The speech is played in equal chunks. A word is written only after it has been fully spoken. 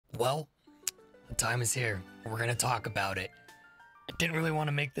Well, the time is here. We're gonna talk about it. I didn't really want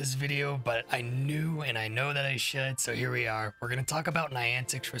to make this video, but I knew and I know that I should, so here we are. We're gonna talk about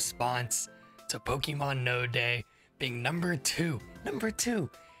Niantic's response to Pokemon No Day being number two,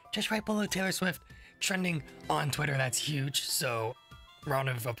 just right below Taylor Swift, trending on Twitter. That's huge. So round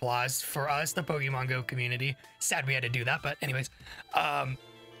of applause for us, the Pokemon Go community. Sad we had to do that, but anyways,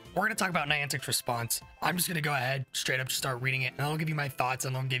 we're gonna talk about Niantic's response. I'm just gonna go ahead, straight up just start reading it, and I'll give you my thoughts,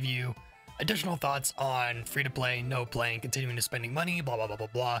 and I'll give you additional thoughts on free to play, no play, and continuing to spending money, blah, blah, blah, blah,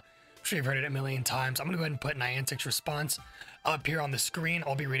 blah. I'm sure you've heard it a million times. I'm gonna go ahead and put Niantic's response up here on the screen.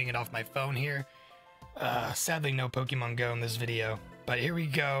 I'll be reading it off my phone here. Sadly, no Pokemon Go in this video, but here we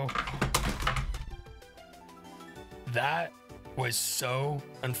go. That was so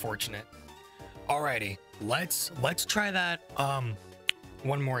unfortunate. Alrighty, let's try that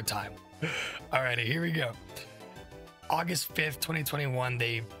one more time. Alrighty, here we go. August 5th, 2021,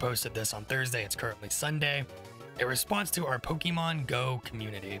 they posted this on Thursday. It's currently Sunday. A response to our Pokemon Go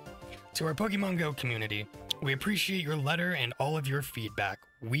community. To our Pokemon Go community, we appreciate your letter and all of your feedback.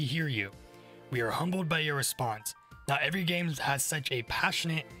 We hear you. We are humbled by your response. Not every game has such a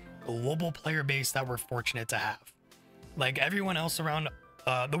passionate global player base that we're fortunate to have. Like everyone else around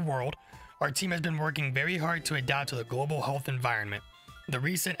the world, our team has been working very hard to adapt to the global health environment. The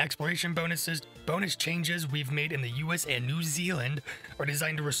recent exploration bonus changes we've made in the US and New Zealand are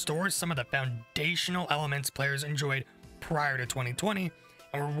designed to restore some of the foundational elements players enjoyed prior to 2020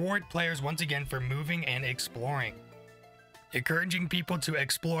 and reward players once again for moving and exploring. Encouraging people to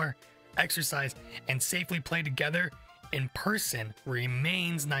explore, exercise, and safely play together in person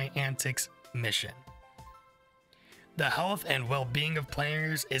remains Niantic's mission. The health and well-being of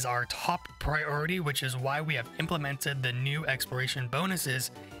players is our top priority, which is why we have implemented the new exploration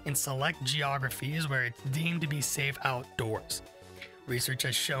bonuses in select geographies where it's deemed to be safe outdoors. Research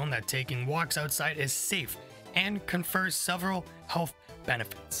has shown that taking walks outside is safe and confers several health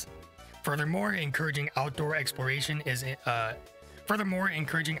benefits. Furthermore, encouraging outdoor exploration is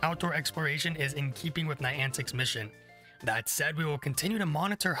in keeping with Niantic's mission. That said, we will continue to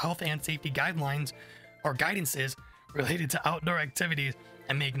monitor health and safety guidelines or guidances related to outdoor activities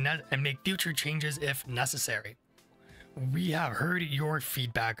and make future changes if necessary. We have heard your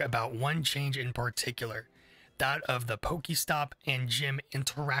feedback about one change in particular, that of the Pokestop and gym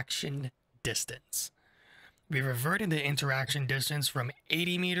interaction distance. We reverted the interaction distance from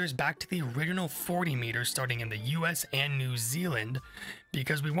 80 meters back to the original 40 meters starting in the US and New Zealand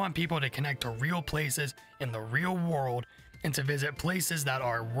because we want people to connect to real places in the real world and to visit places that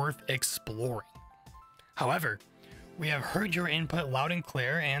are worth exploring. However, we have heard your input loud and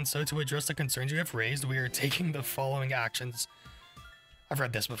clear, and so to address the concerns you have raised, we are taking the following actions. I've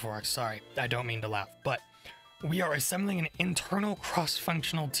read this before, sorry, I don't mean to laugh, but we are assembling an internal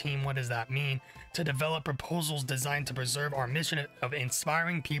cross-functional team, what does that mean, to develop proposals designed to preserve our mission of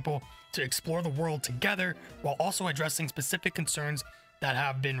inspiring people to explore the world together while also addressing specific concerns that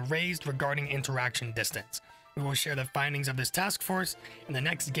have been raised regarding interaction distance. We will share the findings of this task force in the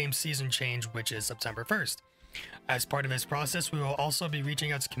next game season change, which is September 1st. As part of this process, we will also be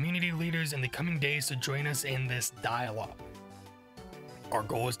reaching out to community leaders in the coming days to join us in this dialogue. Our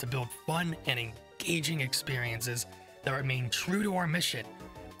goal is to build fun and engaging experiences that remain true to our mission,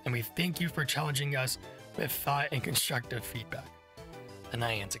 and we thank you for challenging us with thought and constructive feedback. The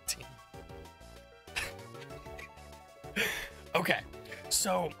Niantic team. Okay,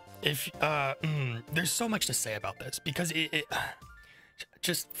 so if there's so much to say about this because it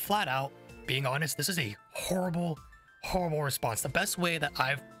just flat out being honest, this is a horrible response. The best way that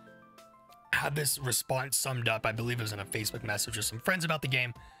I've had this response summed up, I believe it was in a Facebook message with some friends about the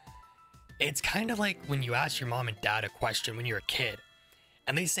game. It's kind of like when you ask your mom and dad a question when you're a kid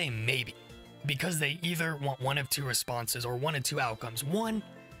and they say maybe because they either want one of two responses or one of two outcomes. One,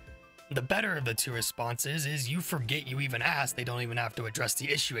 the better of the two responses is you forget you even asked. They don't even have to address the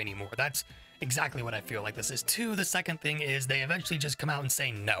issue anymore. That's exactly what I feel like this is. Two, the second thing is they eventually just come out and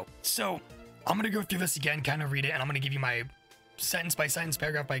say no. So I'm going to go through this again, kind of read it, and I'm going to give you my sentence by sentence,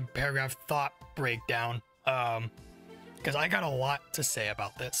 paragraph by paragraph thought breakdown because I got a lot to say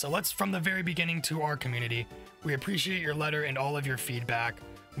about this. So let's, from the very beginning, to our community. We appreciate your letter and all of your feedback.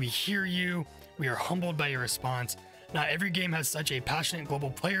 We hear you. We are humbled by your response. Not every game has such a passionate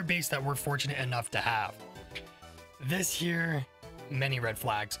global player base that we're fortunate enough to have. This here, many red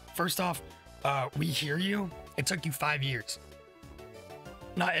flags. First off, we hear you. It took you 5 years.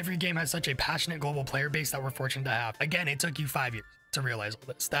 Not every game has such a passionate global player base that we're fortunate to have. Again, it took you 5 years to realize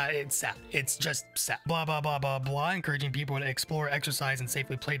all this. That it's sad. It's just sad. Blah, blah, blah, blah, blah. Encouraging people to explore, exercise, and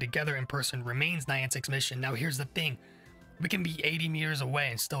safely play together in person remains Niantic's mission. Now, here's the thing. We can be 80 meters away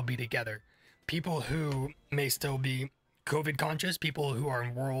and still be together. People who may still be COVID conscious, people who are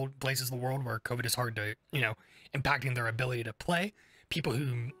in places of the world where COVID is hard to, impacting their ability to play, people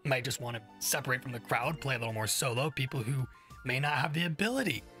who might just want to separate from the crowd, play a little more solo, people who may not have the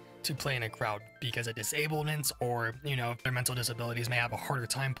ability to play in a crowd because of disablements or, if their mental disabilities may have a harder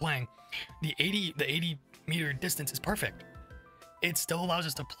time playing. The 80 meter distance is perfect. It still allows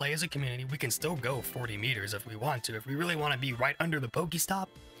us to play as a community. We can still go 40 meters if we want to. If we really want to be right under the Pokestop,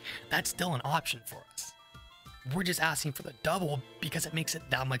 that's still an option for us. We're just asking for the double because it makes it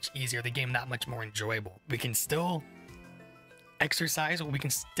that much easier, the game that much more enjoyable. We can still exercise, we can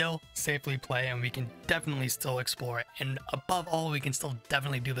still safely play, and we can definitely still explore it. And above all, we can still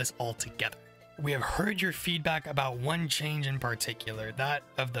definitely do this all together. We have heard your feedback about one change in particular, that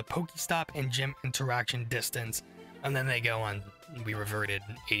of the Pokestop and gym interaction distance. And then they go on, we reverted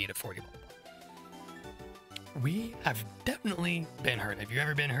 80 to 40. We have definitely been heard. Have you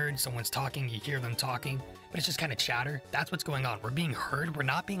ever been heard? Someone's talking, you hear them talking, but it's just kind of chatter. That's what's going on. We're being heard, we're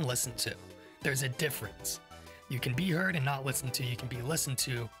not being listened to. There's a difference. You can be heard and not listened to. You can be listened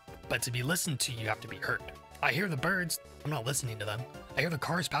to, but to be listened to, you have to be heard. I hear the birds, I'm not listening to them. I hear the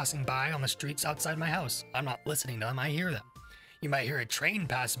cars passing by on the streets outside my house. I'm not listening to them, I hear them. You might hear a train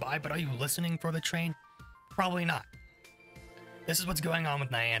pass by, but are you listening for the train? Probably not. This is what's going on with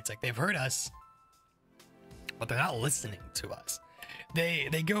Niantic. They've heard us, but they're not listening to us.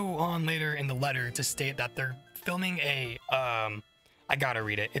 They go on later in the letter to state that they're filming a, I gotta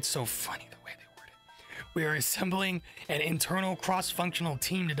read it. It's so funny the way they word it. We are assembling an internal cross-functional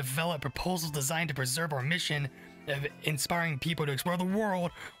team to develop proposals designed to preserve our mission of inspiring people to explore the world,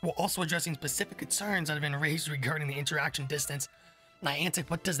 while also addressing specific concerns that have been raised regarding the interaction distance.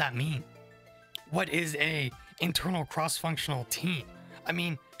 Niantic, what does that mean? What is a internal cross-functional team? I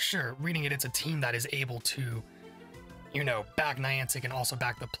mean, sure, reading it, it's a team that is able to, back Niantic and also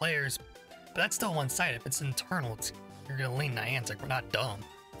back the players, but that's still one-sided. If it's internal, you're gonna lean Niantic. We're not dumb.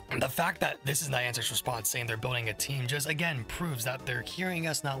 And the fact that this is Niantic's response saying they're building a team just, again, proves that they're hearing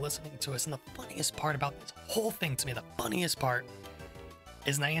us, not listening to us. And the funniest part about this whole thing to me, the funniest part,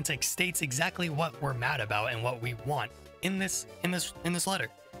 is Niantic states exactly what we're mad about and what we want in this letter.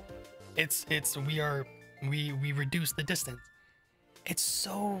 We reduce the distance. It's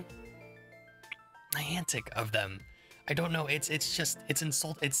so Niantic of them. I don't know. It's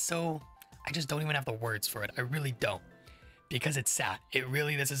insult. It's so, I just don't even have the words for it. I really don't, because it's sad.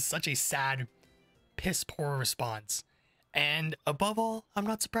 This is such a sad, piss poor response. And above all, I'm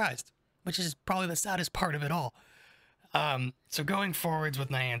not surprised, which is probably the saddest part of it all. So going forwards with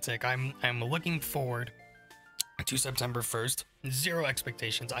Niantic, I'm looking forward to September 1st. Zero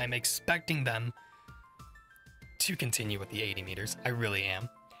expectations. I am expecting them to continue with the 80 meters. I really am.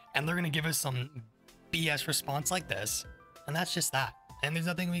 And they're going to give us some BS response like this. And that's just that. And there's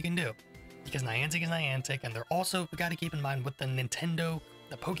nothing we can do. Because Niantic is Niantic. And they're also, we got to keep in mind with the Nintendo,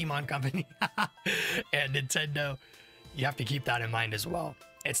 the Pokemon company, and Nintendo, you have to keep that in mind as well.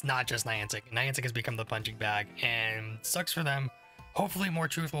 It's not just Niantic. Niantic has become the punching bag. And sucks for them. Hopefully more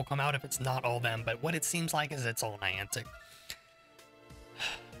truth will come out if it's not all them. But what it seems like is it's all Niantic.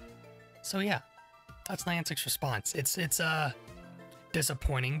 So yeah. That's Niantic's response. It's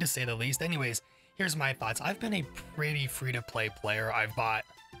disappointing to say the least. Anyways, here's my thoughts. I've been a pretty free-to-play player. I've bought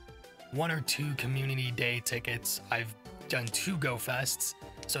 1 or 2 community day tickets. I've done 2 Go Fests.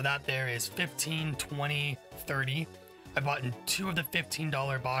 So that there is 15, 20, 30. I bought 2 of the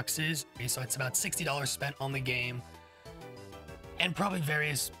 $15 boxes. So it's about $60 spent on the game. And probably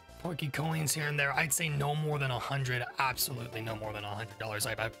various Porky coins here and there. I'd say no more than 100. Absolutely no more than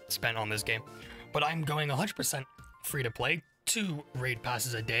 $100 I've spent on this game. But I'm going 100% free to play. 2 raid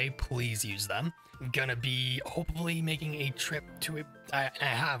passes a day. Please use them. I'm gonna be hopefully making a trip to it. I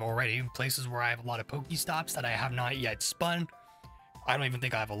have already places where I have a lot of Pokestops that I have not yet spun. I don't even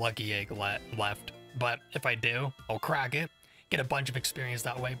think I have a lucky egg left. But if I do, I'll crack it. Get a bunch of experience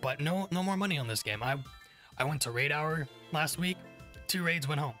that way. But no more money on this game. I went to raid hour last week. 2 raids,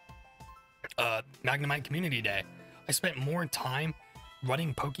 went home. Magnemite Community Day. I spent more time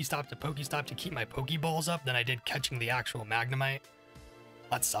running Pokestop to keep my Pokeballs up than I did catching the actual Magnemite.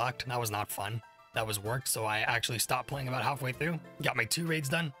 That sucked. That was not fun. That was work, so I actually stopped playing about halfway through. Got my 2 raids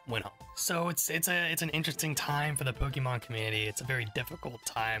done, went home. So it's an interesting time for the Pokemon community. It's a very difficult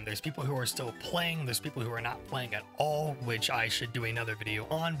time. There's people who are still playing. There's people who are not playing at all, which I should do another video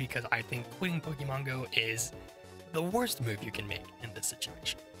on because I think quitting Pokemon Go is the worst move you can make in this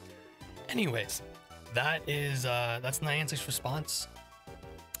situation. Anyways, that's Niantic's response.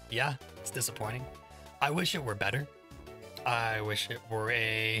 Yeah, it's disappointing. I wish it were better. I wish it were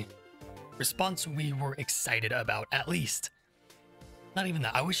a response we were excited about, at least. Not even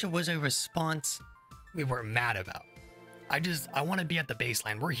that. I wish it was a response we were mad about. I want to be at the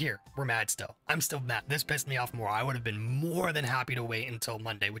baseline. We're here. We're mad still. I'm still mad. This pissed me off more. I would have been more than happy to wait until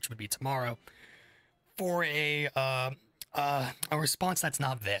Monday, which would be tomorrow, for a response that's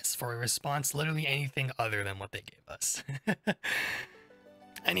not this. For a response literally anything other than what they gave us.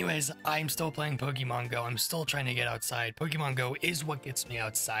 Anyways, I'm still playing Pokemon Go. I'm still trying to get outside. Pokemon Go is what gets me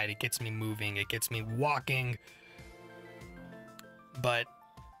outside. It gets me moving. It gets me walking. But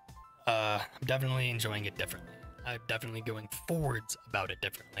I'm definitely enjoying it differently. I'm definitely going forwards about it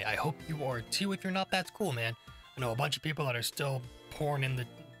differently. I hope you are too. If you're not, that's cool, man. I know a bunch of people that are still pouring in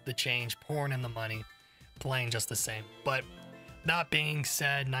the change, pouring in the money, playing just the same. But that being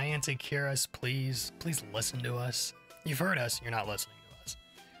said, Niantic, hear us, please. Please listen to us. You've heard us. You're not listening to us.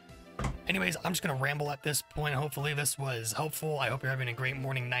 Anyways, I'm just going to ramble at this point. Hopefully this was helpful. I hope you're having a great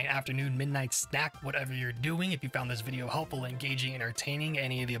morning, night, afternoon, midnight snack, whatever you're doing. If you found this video helpful, engaging, entertaining,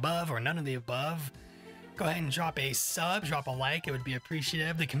 any of the above or none of the above, go ahead and drop a sub, drop a like. It would be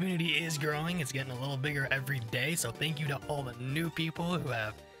appreciative. The community is growing. It's getting a little bigger every day. So thank you to all the new people who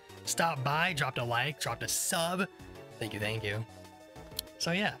have stopped by, dropped a like, dropped a sub. Thank you, thank you.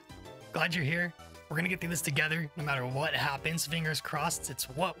 So yeah, glad you're here. We're gonna get through this together no matter what happens. Fingers crossed, it's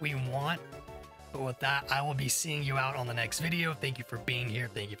what we want. But with that, I will be seeing you out on the next video. Thank you for being here.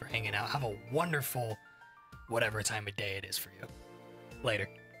 Thank you for hanging out. Have a wonderful whatever time of day it is for you. Later.